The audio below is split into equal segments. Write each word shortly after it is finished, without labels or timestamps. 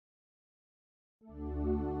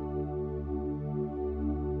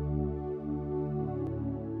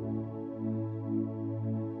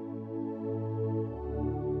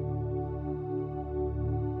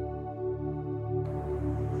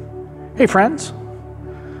Hey friends,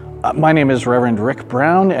 my name is Reverend Ryk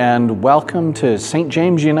Brown and welcome to St.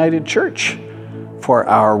 James United Church for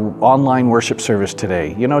our online worship service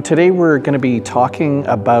today. You know, today we're going to be talking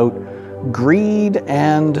about greed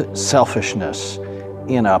and selfishness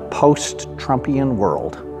in a post-Trumpian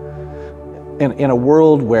world. In a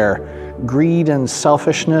world where greed and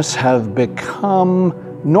selfishness have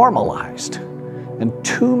become normalized and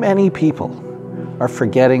too many people are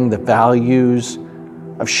forgetting the values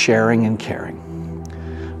of sharing and caring.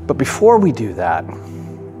 But before we do that,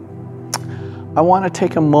 I want to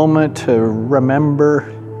take a moment to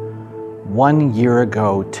remember 1 year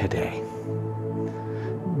ago today.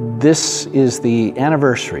 This is the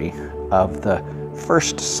anniversary of the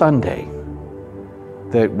first Sunday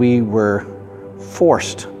that we were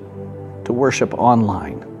forced to worship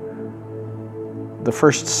online. The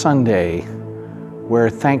first Sunday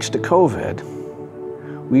where, thanks to COVID,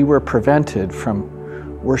 we were prevented from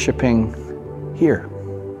worshiping here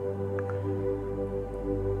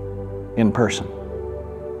in person.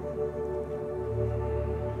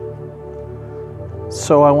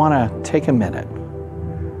 So I want to take a minute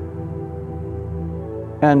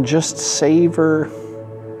and just savor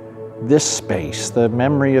this space, the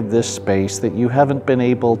memory of this space that you haven't been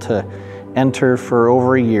able to enter for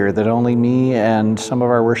over a year, that only me and some of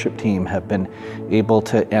our worship team have been able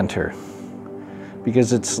to enter.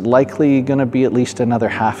 Because it's likely going to be at least another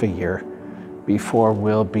half a year before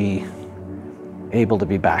we'll be able to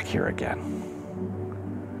be back here again.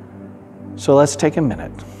 So let's take a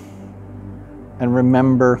minute and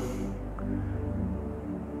remember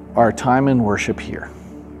our time in worship here.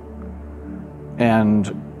 And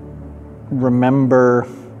remember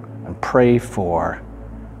and pray for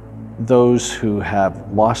those who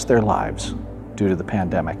have lost their lives due to the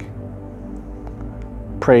pandemic.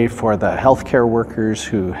 Pray for the healthcare workers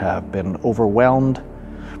who have been overwhelmed.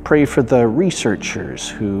 Pray for the researchers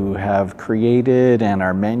who have created and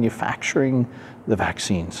are manufacturing the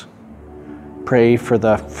vaccines. Pray for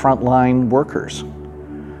the frontline workers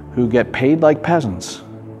who get paid like peasants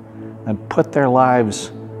and put their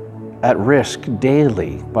lives at risk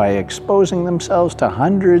daily by exposing themselves to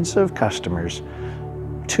hundreds of customers,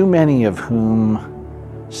 too many of whom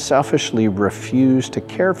selfishly refuse to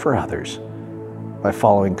care for others by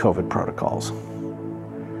following COVID protocols.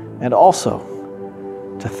 And also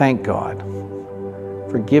to thank God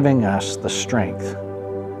for giving us the strength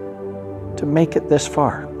to make it this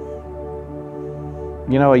far.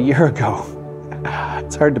 You know, a year ago,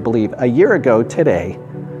 it's hard to believe, a year ago today,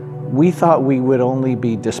 we thought we would only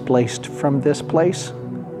be displaced from this place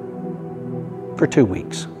for 2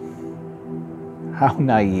 weeks. How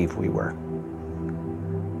naive we were.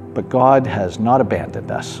 But God has not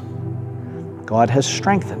abandoned us. God has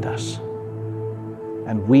strengthened us,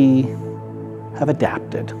 and we have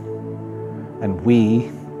adapted, and we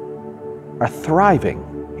are thriving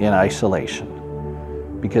in isolation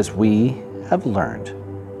because we have learned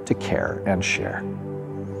to care and share.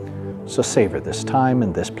 So savor this time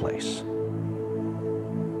and this place.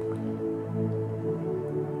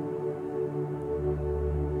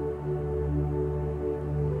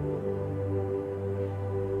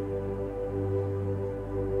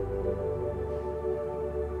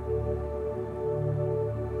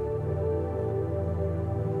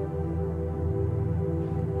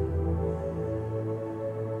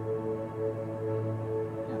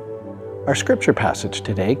 Our scripture passage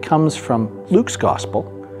today comes from Luke's Gospel,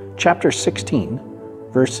 chapter 16,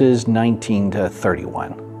 verses 19 to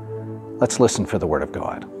 31. Let's listen for the word of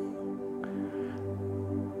God.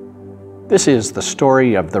 This is the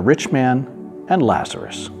story of the rich man and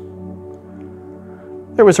Lazarus.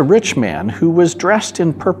 There was a rich man who was dressed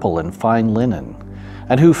in purple and fine linen,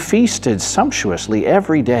 and who feasted sumptuously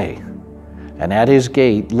every day. And at his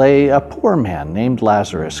gate lay a poor man named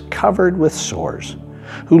Lazarus, covered with sores,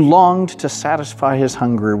 who longed to satisfy his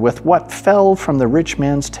hunger with what fell from the rich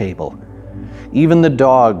man's table. Even the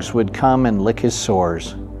dogs would come and lick his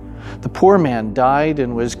sores. The poor man died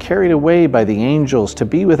and was carried away by the angels to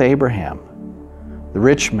be with Abraham. The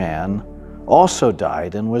rich man also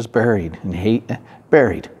died and was buried in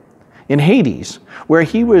Hades, where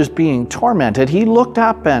he was being tormented. He looked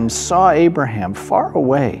up and saw Abraham far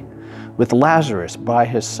away, with Lazarus by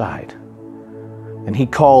his side. And he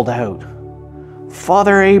called out,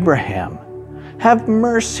 "Father Abraham, have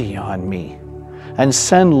mercy on me, and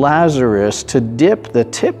send Lazarus to dip the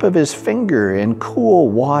tip of his finger in cool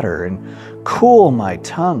water and cool my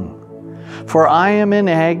tongue, for I am in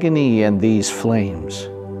agony in these flames."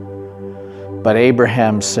 But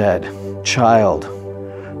Abraham said, "Child,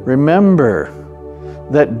 remember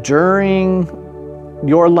that during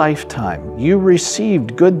your lifetime, you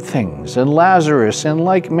received good things, and Lazarus in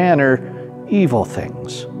like manner evil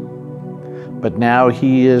things. But now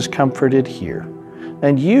he is comforted here,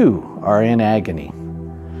 and you are in agony.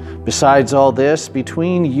 Besides all this,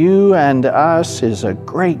 between you and us is a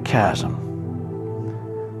great chasm.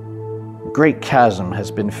 A great chasm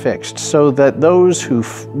has been fixed, so that those who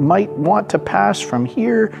might want to pass from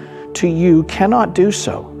here to you cannot do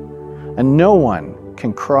so, and no one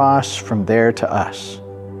can cross from there to us.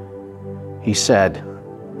 He said,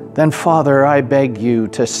 Then, Father, I beg you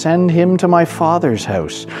to send him to my father's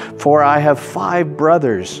house, for I have 5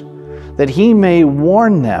 brothers, that he may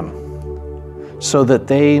warn them, so that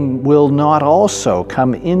they will not also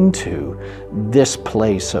come into this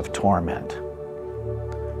place of torment.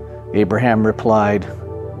 Abraham replied,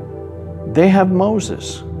 They have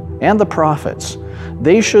Moses and the prophets.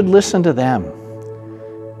 They should listen to them.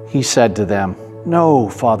 He said to them, No,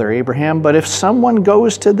 Father Abraham, but if someone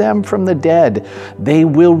goes to them from the dead, they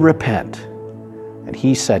will repent. And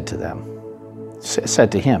he said to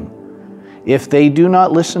him, If they do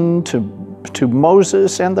not listen to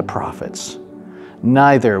Moses and the prophets,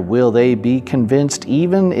 neither will they be convinced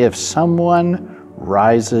even if someone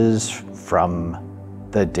rises from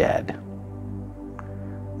the dead.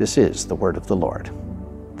 This is the word of the Lord.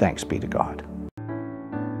 Thanks be to God.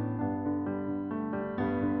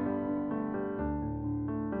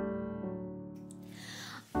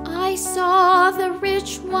 I saw the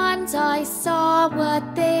rich ones, I saw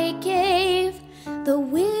what they gave. The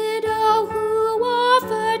widow who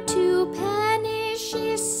offered 2 pennies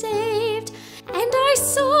she saved. And I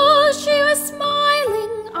saw she was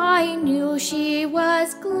smiling, I knew she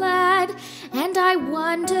was glad. And I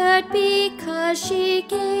wondered because she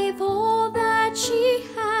gave all that she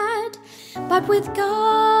had. But with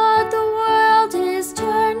God the world is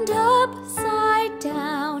turned upside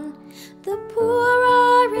down. The poor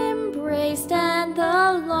are embraced and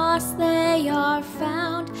the lost they are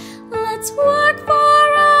found. Let's work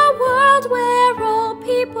for a world where all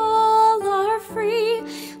people are free,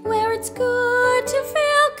 where it's good to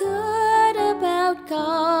feel good about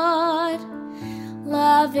God,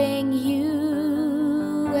 loving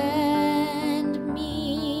you and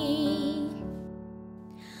me.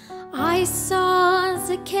 I saw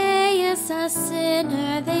Zacchaeus, a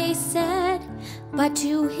sinner, they said, but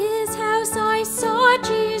to his house I saw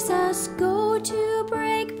Jesus go to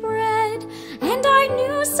break bread. And I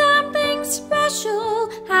knew something special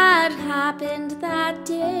had happened that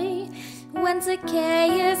day, when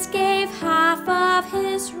Zacchaeus gave half of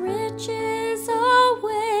his riches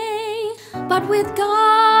away. But with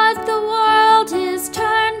God the world is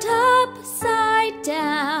turned upside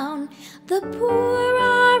down. The poor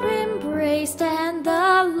are embraced and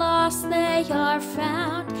the lost they are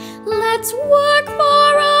found. Let's work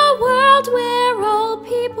for a world where all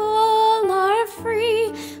people are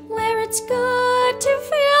free, where it's good to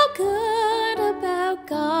feel good about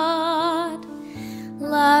God,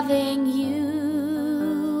 loving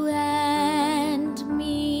you and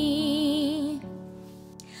me.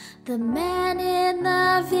 The men in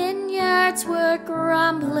the vineyards were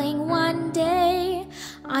grumbling one day.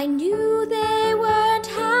 I knew they weren't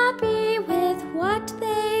happy with what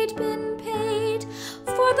they'd been paid,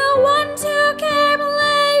 for the ones who came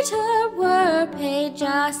later were paid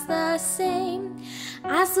just the same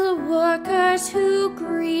as the workers who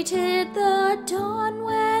greeted the dawn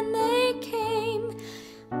when they came.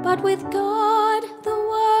 But with God the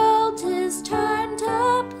world is turned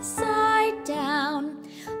upside down.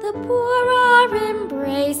 The poor are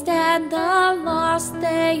embraced and the lost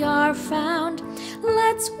they are found.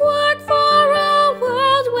 Let's work for a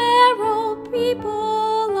world where all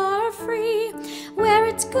people are free, where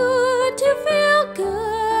it's good to feel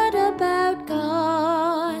good about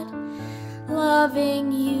God,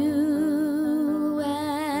 loving you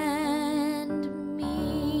and me.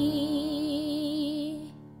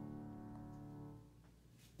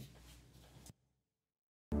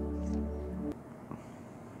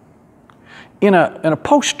 In a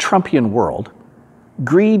post-Trumpian world,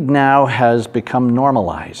 greed now has become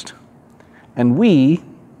normalized. And we,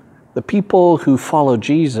 the people who follow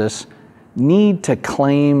Jesus, need to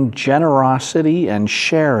claim generosity and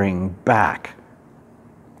sharing back.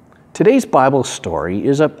 Today's Bible story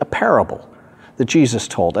is a parable that Jesus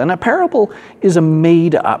told. And a parable is a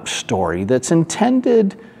made-up story that's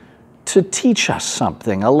intended to teach us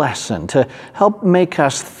something, a lesson, to help make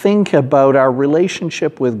us think about our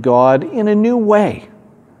relationship with God in a new way.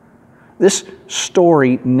 This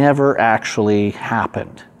story never actually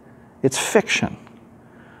happened. It's fiction.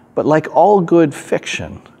 But like all good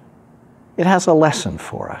fiction, it has a lesson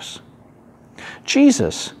for us.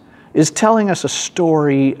 Jesus is telling us a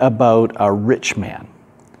story about a rich man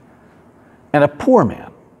and a poor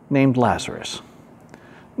man named Lazarus.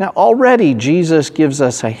 Now, already Jesus gives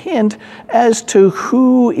us a hint as to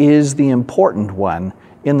who is the important one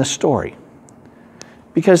in the story,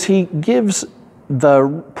 because he gives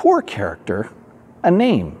the poor character a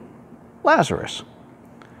name, Lazarus,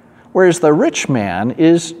 whereas the rich man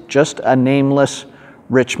is just a nameless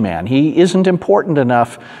rich man. He isn't important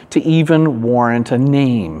enough to even warrant a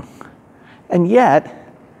name. And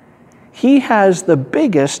yet, he has the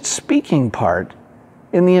biggest speaking part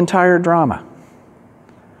in the entire drama.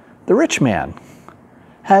 The rich man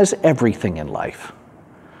has everything in life: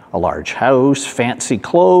 a large house, fancy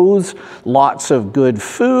clothes, lots of good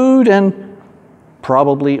food, and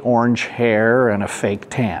probably orange hair and a fake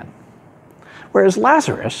tan. Whereas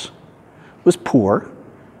Lazarus was poor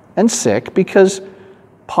and sick because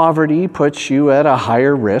poverty puts you at a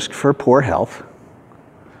higher risk for poor health.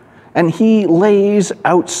 And he lays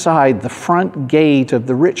outside the front gate of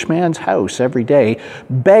the rich man's house every day,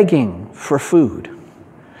 begging for food.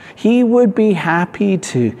 He would be happy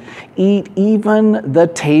to eat even the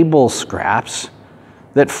table scraps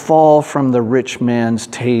that fall from the rich man's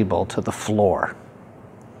table to the floor.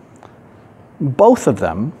 Both of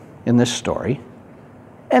them, in this story,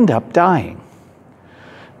 end up dying.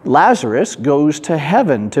 Lazarus goes to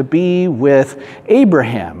heaven to be with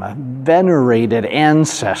Abraham, a venerated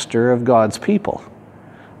ancestor of God's people.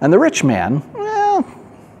 And the rich man, well,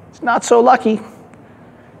 he's not so lucky.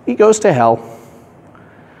 He goes to hell.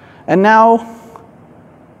 And now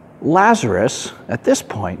Lazarus, at this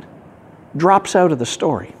point, drops out of the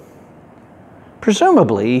story.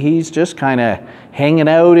 Presumably, he's just kind of hanging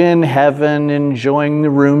out in heaven, enjoying the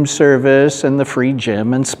room service and the free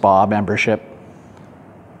gym and spa membership,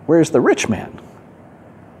 whereas the rich man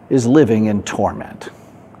is living in torment.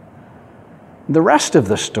 The rest of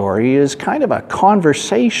the story is kind of a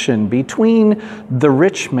conversation between the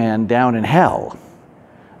rich man down in hell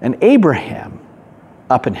and Abraham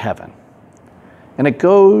up in heaven. And it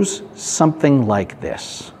goes something like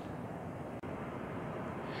this.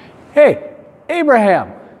 Hey,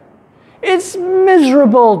 Abraham, it's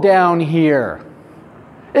miserable down here.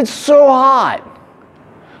 It's so hot.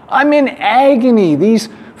 I'm in agony. These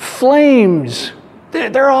flames,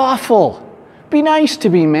 they're awful. Be nice to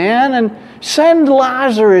me, man, and send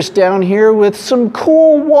Lazarus down here with some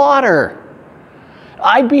cool water.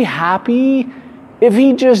 I'd be happy if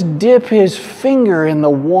he'd just dip his finger in the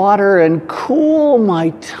water and cool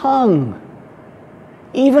my tongue.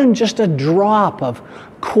 Even just a drop of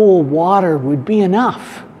cool water would be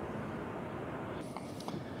enough.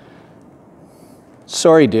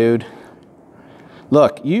 Sorry, dude.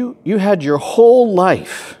 Look, you had your whole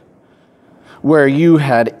life where you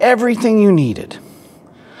had everything you needed.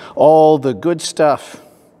 All the good stuff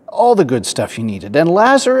you needed. And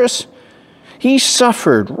Lazarus, he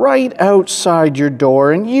suffered right outside your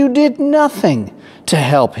door, and you did nothing to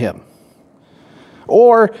help him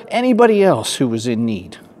or anybody else who was in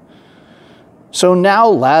need. So now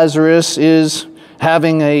Lazarus is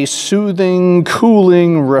having a soothing,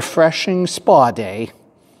 cooling, refreshing spa day,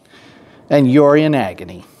 and you're in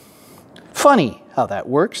agony. Funny how that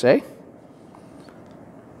works, eh?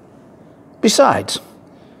 Besides,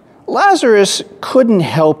 Lazarus couldn't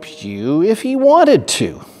help you if he wanted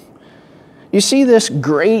to. You see this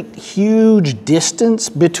great, huge distance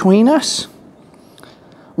between us?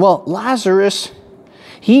 Well, Lazarus,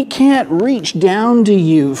 he can't reach down to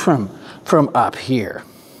you from up here.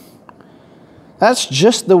 That's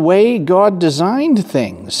just the way God designed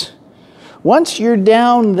things. Once you're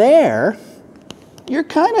down there, you're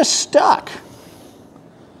kind of stuck.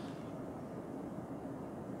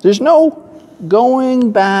 There's no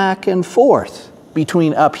going back and forth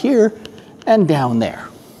between up here and down there.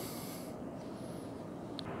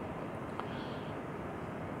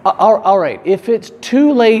 All right, if it's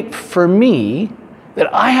too late for me,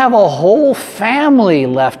 that I have a whole family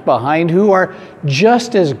left behind who are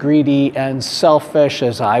just as greedy and selfish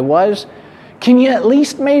as I was, can you at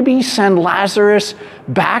least maybe send Lazarus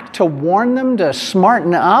back to warn them to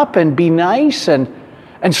smarten up and be nice and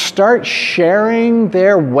start sharing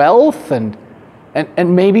their wealth, and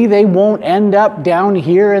maybe they won't end up down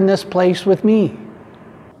here in this place with me?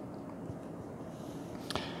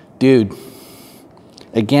 Dude,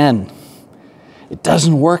 again, it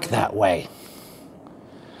doesn't work that way.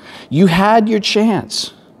 You had your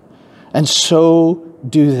chance, and so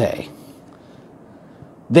do they.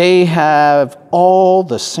 They have all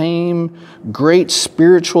the same great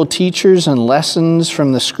spiritual teachers and lessons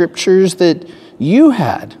from the scriptures that you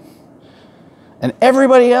had, and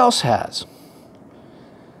everybody else has.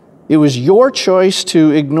 It was your choice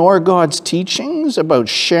to ignore God's teachings about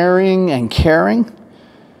sharing and caring,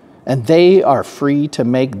 and they are free to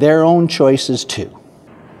make their own choices too.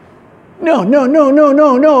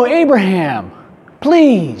 No, Abraham,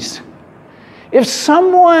 please. If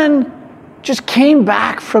someone just came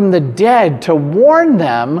back from the dead to warn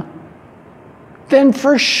them, then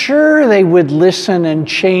for sure they would listen and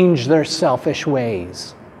change their selfish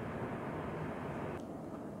ways.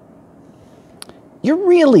 You're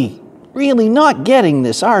really not getting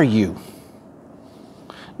this, are you?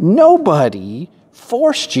 Nobody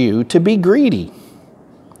forced you to be greedy.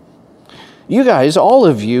 You guys, all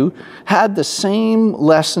of you, had the same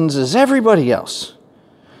lessons as everybody else.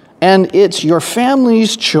 And it's your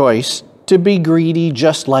family's choice to be greedy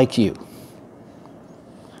just like you.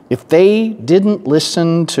 If they didn't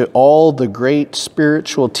listen to all the great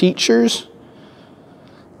spiritual teachers,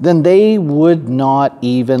 then they would not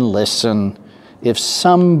even listen if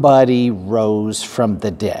somebody rose from the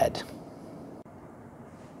dead.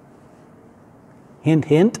 Hint,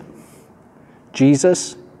 hint,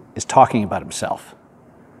 Jesus is talking about himself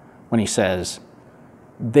when he says,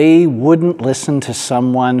 they wouldn't listen to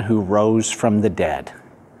someone who rose from the dead.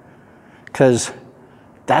 Because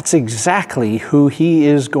that's exactly who he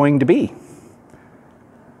is going to be.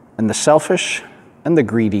 And the selfish and the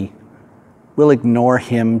greedy will ignore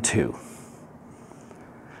him too.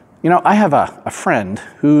 You know, I have a friend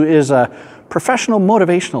who is a professional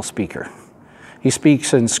motivational speaker. He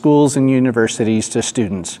speaks in schools and universities to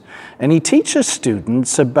students, and he teaches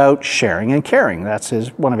students about sharing and caring. That's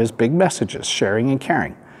one of his big messages, sharing and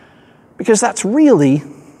caring. Because that's really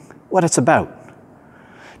what it's about.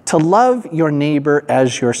 To love your neighbor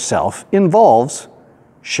as yourself involves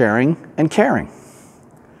sharing and caring.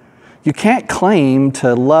 You can't claim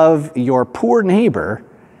to love your poor neighbor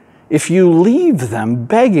if you leave them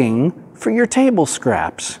begging for your table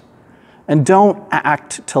scraps and don't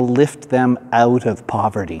act to lift them out of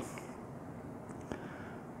poverty.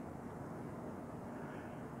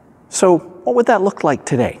 So, what would that look like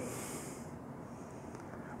today?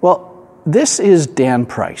 Well, this is Dan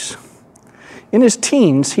Price. In his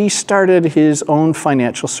teens, he started his own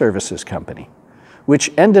financial services company, which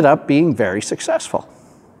ended up being very successful.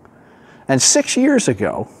 And 6 years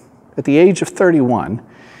ago, at the age of 31,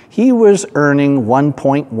 he was earning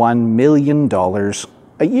 $1.1 million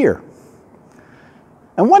a year.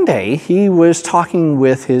 And one day, he was talking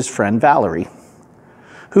with his friend Valerie,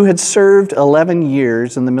 who had served 11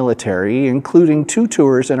 years in the military, including 2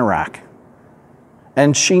 tours in Iraq.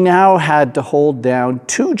 And she now had to hold down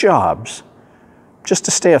 2 jobs just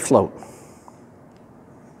to stay afloat.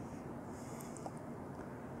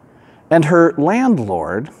 And her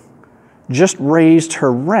landlord just raised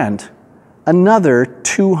her rent another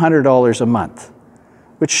 $200 a month,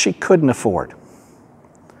 which she couldn't afford.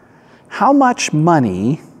 How much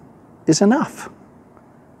money is enough?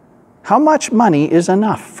 How much money is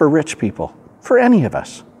enough for rich people, for any of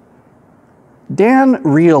us? Dan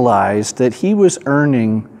realized that he was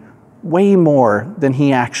earning way more than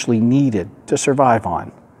he actually needed to survive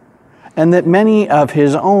on, and that many of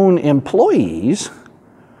his own employees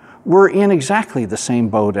were in exactly the same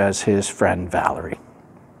boat as his friend Valerie.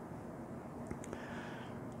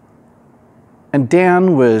 And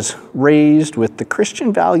Dan was raised with the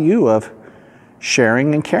Christian value of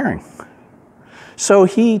sharing and caring. So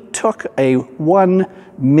he took a $1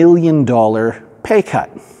 million pay cut,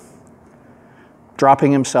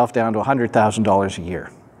 dropping himself down to $100,000 a year,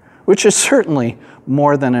 which is certainly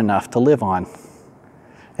more than enough to live on.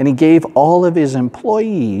 And he gave all of his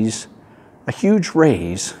employees a huge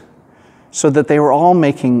raise so that they were all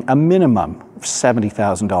making a minimum of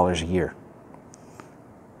 $70,000 a year.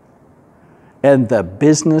 And the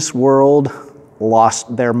business world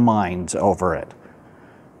lost their minds over it.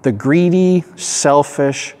 The greedy,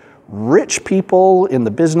 selfish, rich people in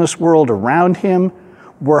the business world around him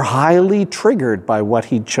were highly triggered by what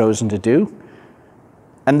he'd chosen to do.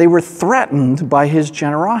 And they were threatened by his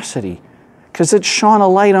generosity because it shone a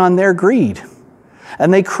light on their greed.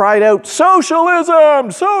 And they cried out,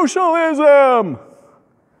 "Socialism! Socialism!"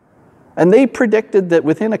 And they predicted that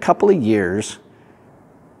within a couple of years,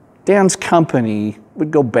 Dan's company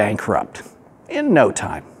would go bankrupt in no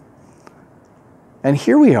time. And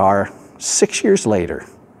here we are, 6 years later,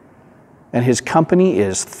 and his company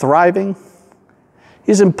is thriving.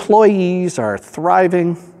 His employees are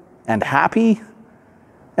thriving and happy,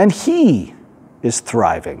 and he is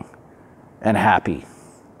thriving and happy.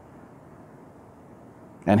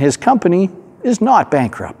 And his company is not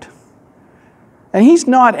bankrupt. And he's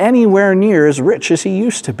not anywhere near as rich as he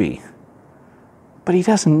used to be. But he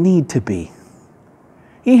doesn't need to be.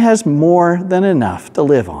 He has more than enough to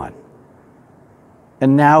live on.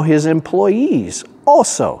 And now his employees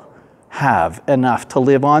also have enough to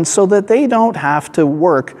live on so that they don't have to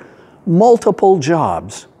work multiple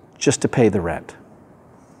jobs just to pay the rent.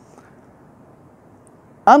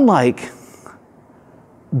 Unlike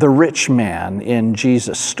the rich man in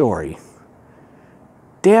Jesus' story,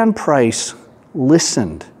 Dan Price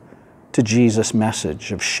listened to Jesus'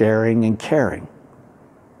 message of sharing and caring.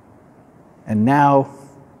 And now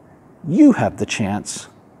you have the chance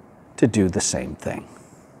to do the same thing.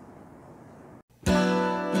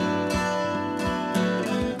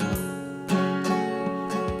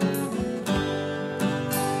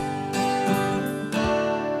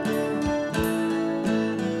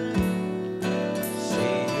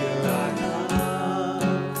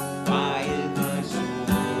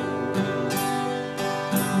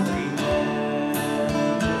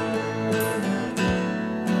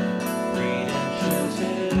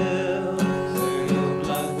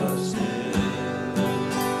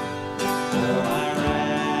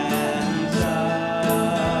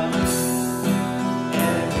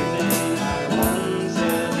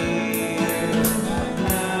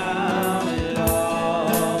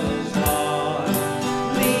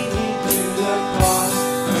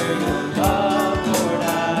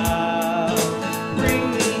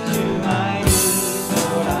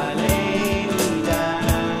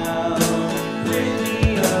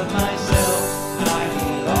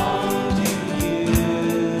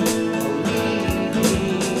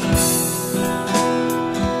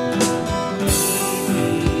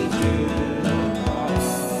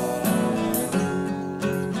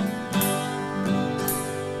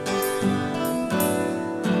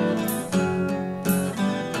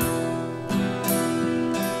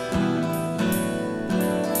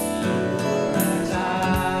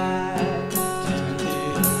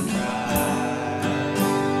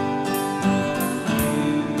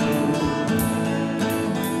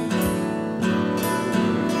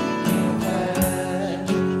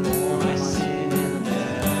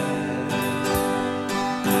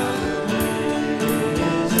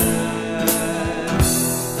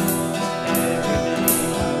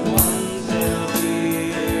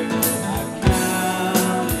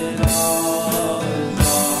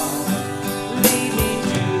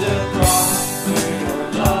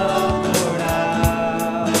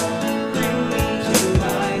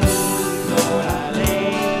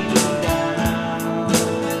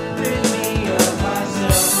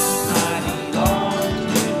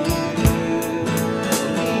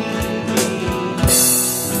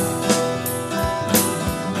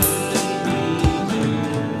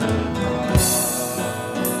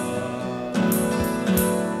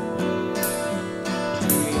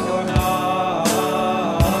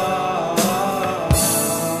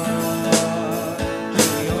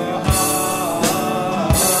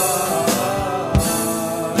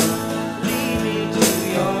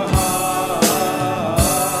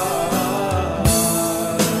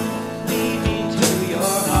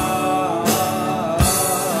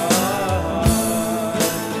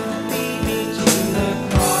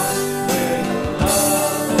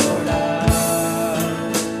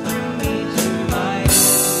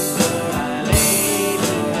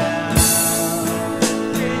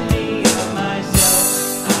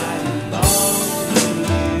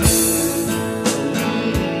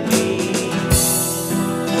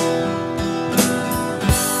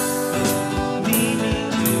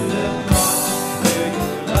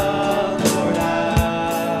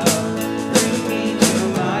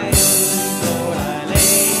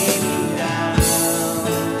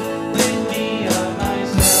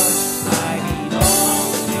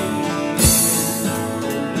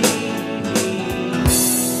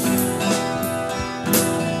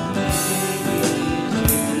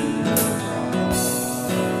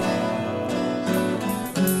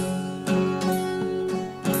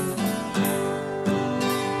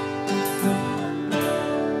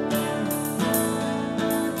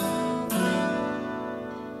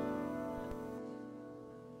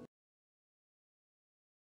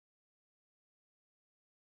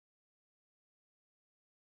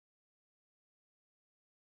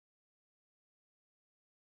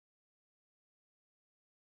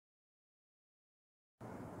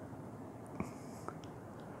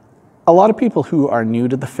 A lot of people who are new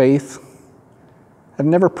to the faith have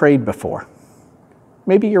never prayed before.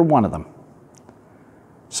 Maybe you're one of them.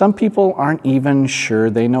 Some people aren't even sure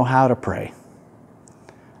they know how to pray.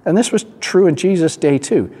 And this was true in Jesus' day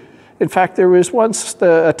too. In fact, there was once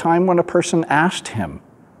a time when a person asked him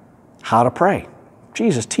how to pray.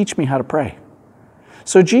 Jesus, teach me how to pray.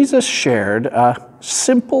 So Jesus shared a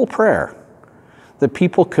simple prayer that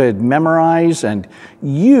people could memorize and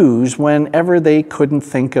use whenever they couldn't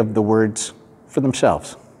think of the words for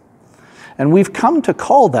themselves. And we've come to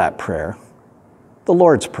call that prayer the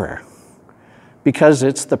Lord's Prayer, because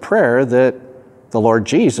it's the prayer that the Lord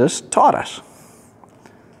Jesus taught us.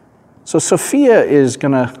 So Sophia is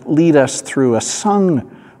going to lead us through a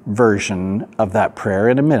sung version of that prayer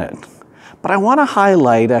in a minute. But I want to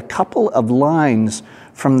highlight a couple of lines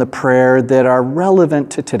from the prayer that are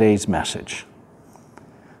relevant to today's message.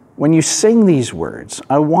 When you sing these words,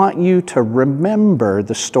 I want you to remember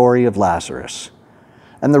the story of Lazarus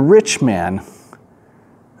and the rich man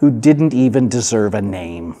who didn't even deserve a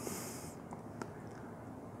name.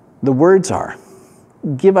 The words are,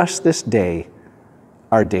 "Give us this day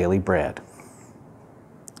our daily bread."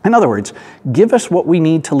 In other words, give us what we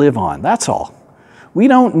need to live on, that's all. We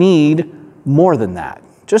don't need more than that.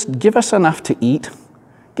 Just give us enough to eat,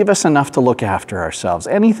 give us enough to look after ourselves.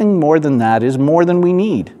 Anything more than that is more than we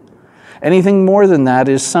need. Anything more than that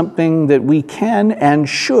is something that we can and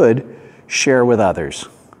should share with others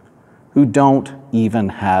who don't even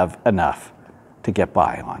have enough to get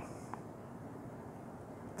by on.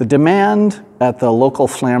 The demand at the local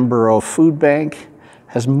Flamborough food bank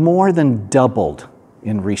has more than doubled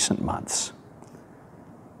in recent months.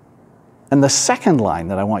 And the second line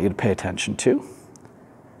that I want you to pay attention to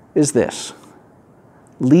is this: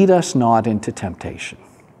 lead us not into temptation.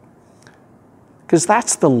 Because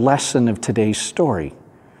that's the lesson of today's story.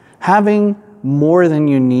 Having more than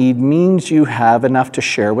you need means you have enough to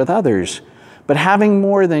share with others. But having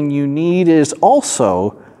more than you need is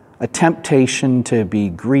also a temptation to be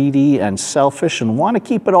greedy and selfish and want to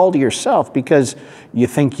keep it all to yourself because you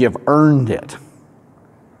think you've earned it.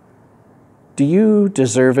 Do you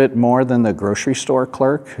deserve it more than the grocery store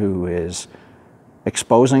clerk who is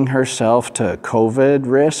exposing herself to COVID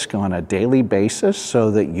risk on a daily basis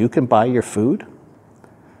so that you can buy your food?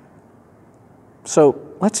 So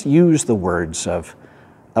let's use the words of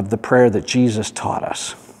the prayer that Jesus taught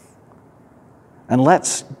us. And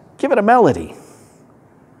let's give it a melody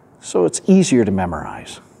so it's easier to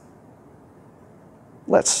memorize.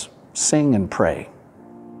 Let's sing and pray.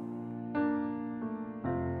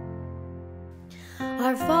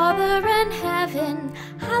 Our Father in heaven,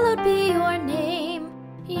 hallowed be your name.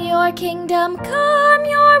 Your kingdom come,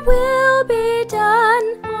 your will be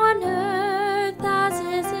done on earth as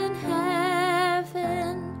is in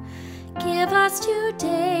heaven. Give us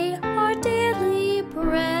today our daily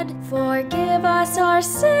bread. Forgive us our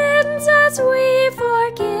sins as we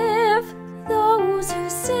forgive those who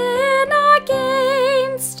sin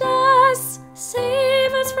against us.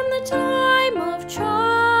 Save us from the time of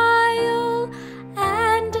trial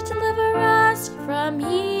and deliver us from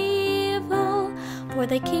evil. For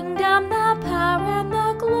the kingdom, the power, and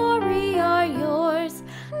the glory are yours,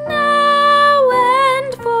 now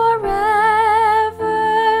and forever.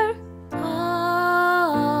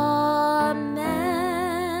 Amen.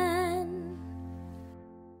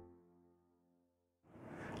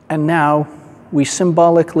 And now we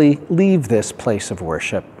symbolically leave this place of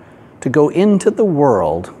worship to go into the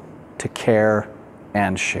world to care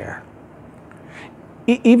and share.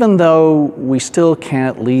 Even though we still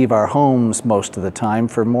can't leave our homes most of the time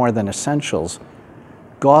for more than essentials,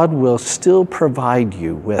 God will still provide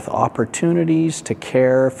you with opportunities to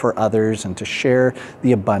care for others and to share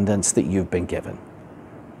the abundance that you've been given.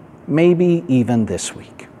 Maybe even this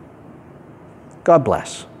week. God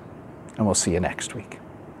bless, and we'll see you next week.